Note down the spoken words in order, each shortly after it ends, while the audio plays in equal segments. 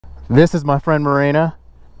This is my friend Marina.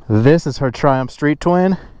 This is her Triumph Street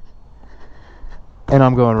Twin. And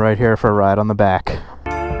I'm going right here for a ride on the back.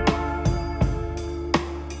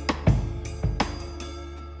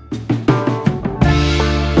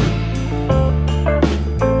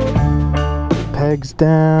 Pegs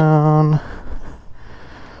down.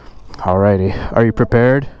 Alrighty, are you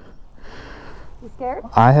prepared? You scared?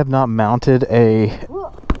 I have not mounted a...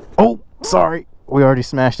 Oh, sorry. We already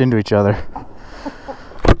smashed into each other.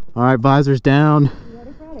 Alright, visors down.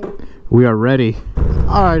 Ready? We are ready.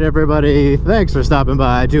 Alright everybody, thanks for stopping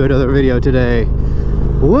by to another video today.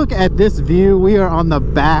 Look at this view. We are on the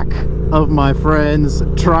back of my friend's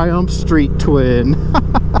Triumph Street Twin.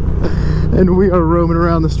 And we are roaming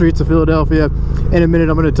around the streets of Philadelphia. In a minute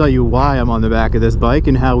I'm going to tell you why I'm on the back of this bike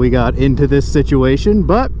and how we got into this situation.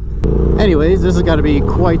 But anyways, this has got to be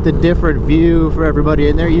quite the different view for everybody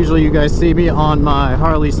in there. Usually you guys see me on my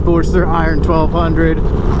Harley Sportster Iron 1200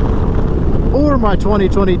 or my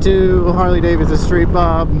 2022 Harley Davidson Street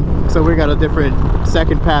Bob. So we got a different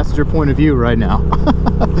second passenger point of view right now.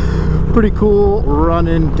 Pretty cool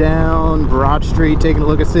running down Broad Street, taking a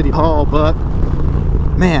look at City Hall. But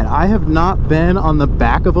man, I have not been on the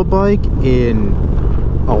back of a bike in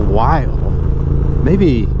a while.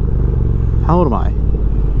 Maybe, how old am I?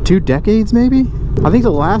 2 decades maybe? I think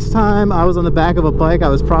the last time I was on the back of a bike, I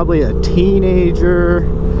was probably a teenager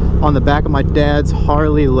on the back of my dad's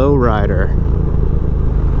Harley lowrider.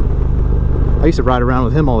 I used to ride around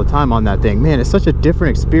with him all the time on that thing. Man, it's such a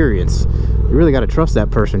different experience. You really got to trust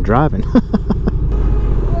that person driving.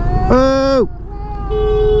 Oh!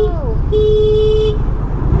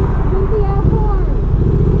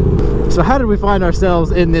 So how did we find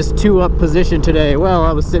ourselves in this 2-up position today? Well,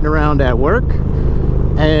 I was sitting around at work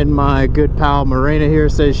and my good pal Marina here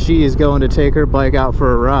says she is going to take her bike out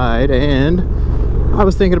for a ride, and I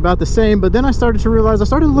was thinking about the same, but then I started to realize, I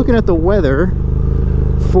started looking at the weather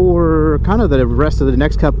for kind of the rest of the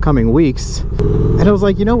next coming weeks, and I was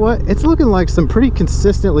like, you know what, it's looking like some pretty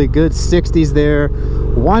consistently good 60s there.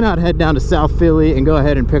 Why not head down to South Philly and go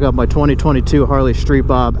ahead and pick up my 2022 Harley Street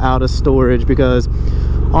Bob out of storage? Because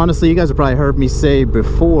honestly, you guys have probably heard me say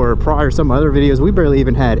before, prior to some other videos, we barely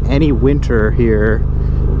even had any winter here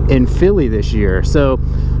in Philly this year. So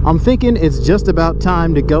I'm thinking it's just about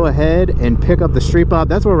time to go ahead and pick up the Street Bob.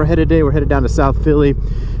 That's where we're headed today. We're headed down to South Philly.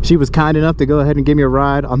 She was kind enough to go ahead and give me a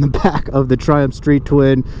ride on the back of the Triumph Street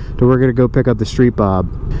Twin, so we're gonna go pick up the Street Bob.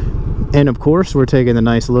 And of course, we're taking the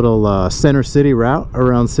nice little center city route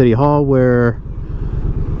around City Hall where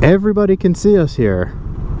everybody can see us here.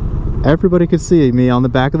 Everybody can see me on the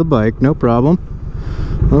back of the bike, no problem.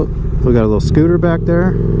 Oh, we got a little scooter back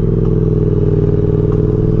there.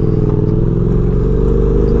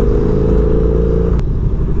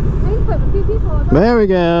 There we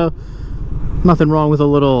go. Nothing wrong with a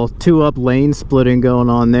little 2-up lane splitting going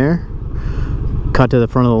on there. Cut to the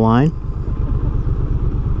front of the line.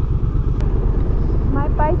 My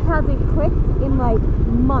bike hasn't clicked in like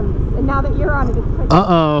months, and now that you're on it, it's clicking.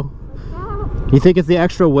 Uh-oh. You think it's the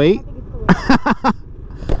extra weight? I think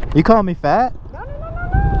it's the weight. You call me fat? No.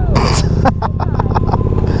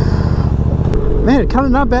 Man, it's kind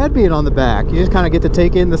of not bad being on the back. You just kind of get to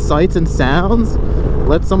take in the sights and sounds,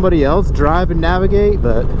 let somebody else drive and navigate.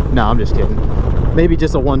 But no, I'm just kidding. Maybe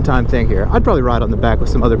just a one-time thing here. I'd probably ride on the back with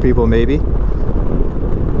some other people maybe.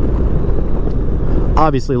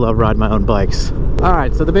 Obviously love riding my own bikes. All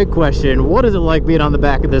right, so the big question, what is it like being on the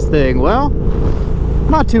back of this thing? Well,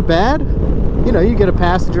 not too bad. You know, you get a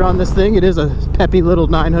passenger on this thing. It is a peppy little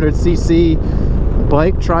 900cc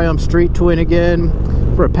bike, Triumph Street Twin again.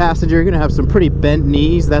 For a passenger, you're gonna have some pretty bent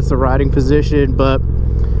knees. That's the riding position, but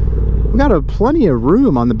we got plenty of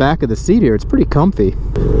room on the back of the seat here. It's pretty comfy.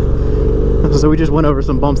 So we just went over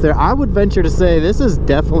some bumps there. I would venture to say this is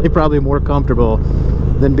definitely probably more comfortable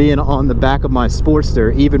than being on the back of my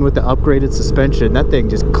Sportster, even with the upgraded suspension. That thing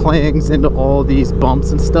just clangs into all these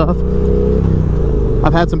bumps and stuff.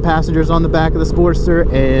 I've had some passengers on the back of the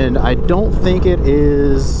Sportster, and I don't think it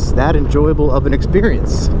is that enjoyable of an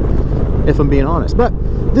experience, if I'm being honest. But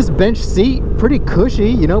this bench seat, pretty cushy,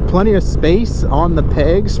 you know, plenty of space on the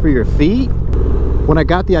pegs for your feet. When I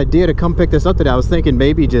got the idea to come pick this up today, I was thinking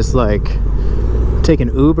maybe just like take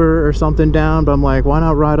an Uber or something down, but I'm like, why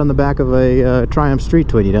not ride on the back of a Triumph Street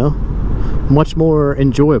Twin, you know? Much more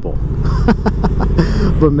enjoyable.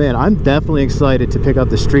 But man, I'm definitely excited to pick up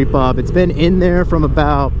the Street Bob. It's been in there from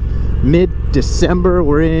about mid-December.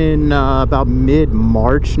 We're in about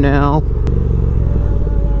mid-March now.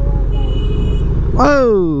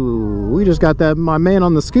 Whoa, we just got that, my man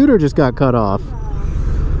on the scooter just got cut off.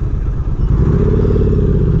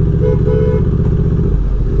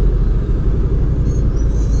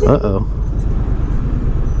 Uh-oh.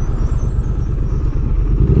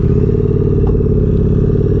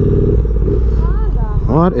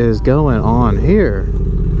 What is going on here?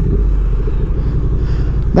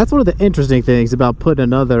 That's one of the interesting things about putting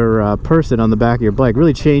another person on the back of your bike.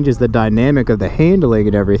 Really changes the dynamic of the handling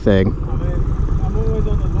and everything. I mean, I'm always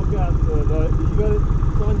on the lookout for the,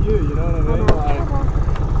 it's on you, you know what I mean?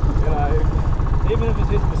 Like, even if it's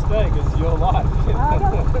his mistake, it's your life.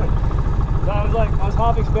 So I was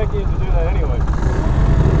half expecting him to do that anyway.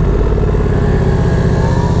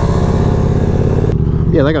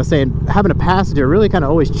 Yeah, like I was saying, having a passenger really kind of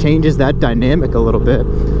always changes that dynamic a little bit.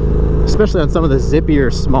 Especially on some of the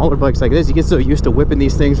zippier, smaller bikes like this. You get so used to whipping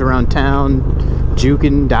these things around town,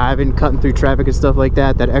 juking, diving, cutting through traffic and stuff like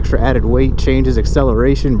that. That extra added weight changes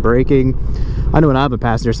acceleration, braking. I know when I'm a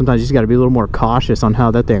passenger, sometimes you just got to be a little more cautious on how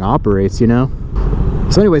that thing operates, you know?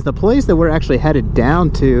 So anyways, the place that we're actually headed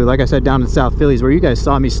down to, like I said, down in South Philly, is where you guys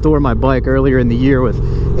saw me store my bike earlier in the year with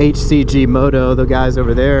HCG Moto, the guys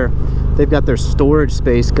over there. They've got their storage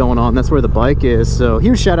space going on. That's where the bike is. So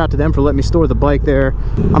huge shout out to them for letting me store the bike there.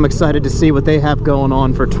 I'm excited to see what they have going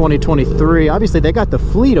on for 2023. Obviously, they got the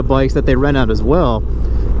fleet of bikes that they rent out as well.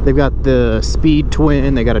 They've got the Speed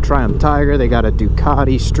Twin, they got a Triumph Tiger, they got a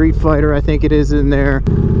Ducati Street Fighter, I think it is in there.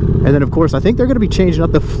 And then, of course, I think they're going to be changing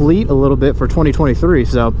up the fleet a little bit for 2023.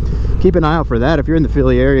 So keep an eye out for that. If you're in the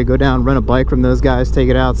Philly area, go down, rent a bike from those guys, take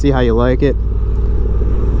it out, see how you like it.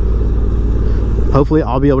 Hopefully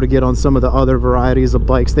I'll be able to get on some of the other varieties of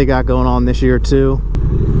bikes they got going on this year too.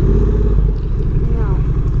 No.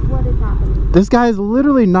 What is happening? This guy is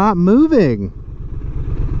literally not moving.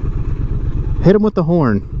 Hit him with the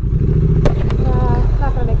horn. It's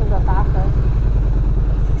not going to make him go faster.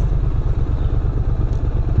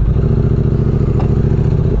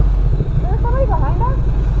 Is there somebody behind us?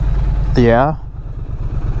 Yeah.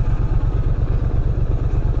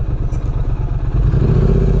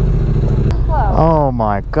 Oh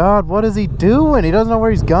my God, what is he doing? He doesn't know where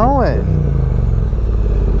he's going.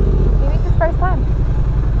 Maybe it's his first time.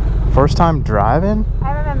 First time driving?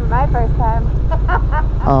 I remember my first time.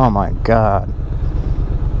 Oh my God.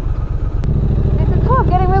 This is cool. I'm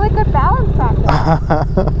getting really good balance practice.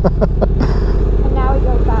 And now he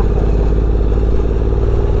goes faster.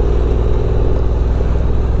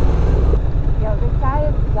 Yo, this guy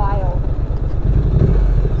is wild.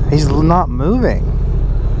 He's not moving.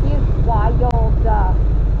 He's wild.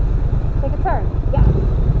 Take a turn. Yeah.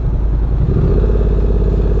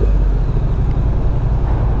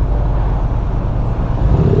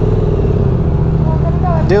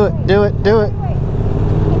 Do it, do it, do it.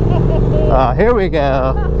 Oh, here we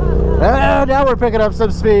go. Oh, now we're picking up some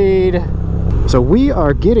speed. So we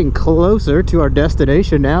are getting closer to our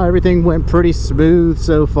destination now. Everything went pretty smooth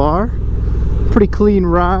so far. Pretty clean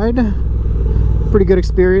ride. Pretty good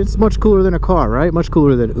experience. Much cooler than a car, right? Much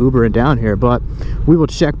cooler than Ubering down here. But we will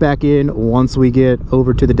check back in once we get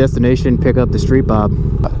over to the destination, pick up the Street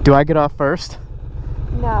Bob. Do I get off first?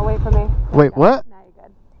 No, wait for me. Wait, what? No, you're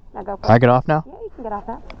good. Now go for I get off now? Yeah, you can get off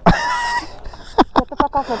now. Get the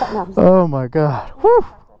fuck off my butt now. Oh my God. Woo.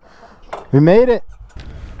 We made it.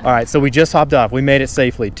 All right, so we just hopped off. We made it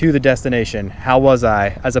safely to the destination. How was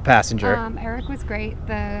I as a passenger? Eric was great.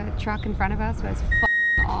 The truck in front of us was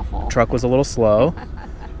awful. Truck was a little slow.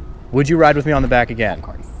 Would you ride with me on the back again? Of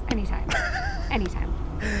course, anytime, anytime.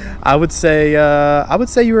 I would say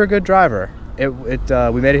you were a good driver.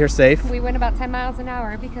 We made it here safe. We went about 10 miles an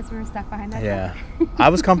hour because we were stuck behind that Yeah, truck. I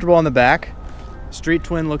was comfortable on the back. Street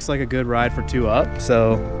Twin looks like a good ride for 2 up,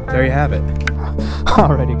 so there you have it.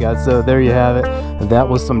 Alrighty guys, so there you have it. That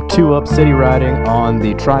was some 2-up city riding on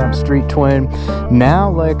the Triumph Street Twin.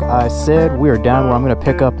 Now, like I said, we are down where I'm going to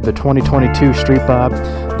pick up the 2022 Street Bob.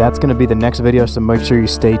 That's going to be the next video, so make sure you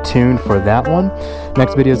stay tuned for that one.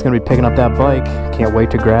 Next video is going to be picking up that bike. Can't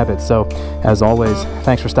wait to grab it. So, as always,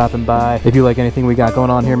 thanks for stopping by. If you like anything we got going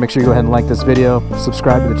on here, make sure you go ahead and like this video,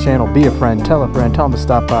 subscribe to the channel, be a friend, tell them to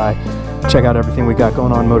stop by. Check out everything we got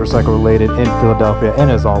going on motorcycle related in Philadelphia.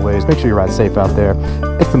 And as always, make sure you ride safe out there.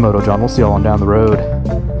 It's the Moto Jawn. We'll see you all on down the road.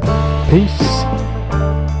 Peace.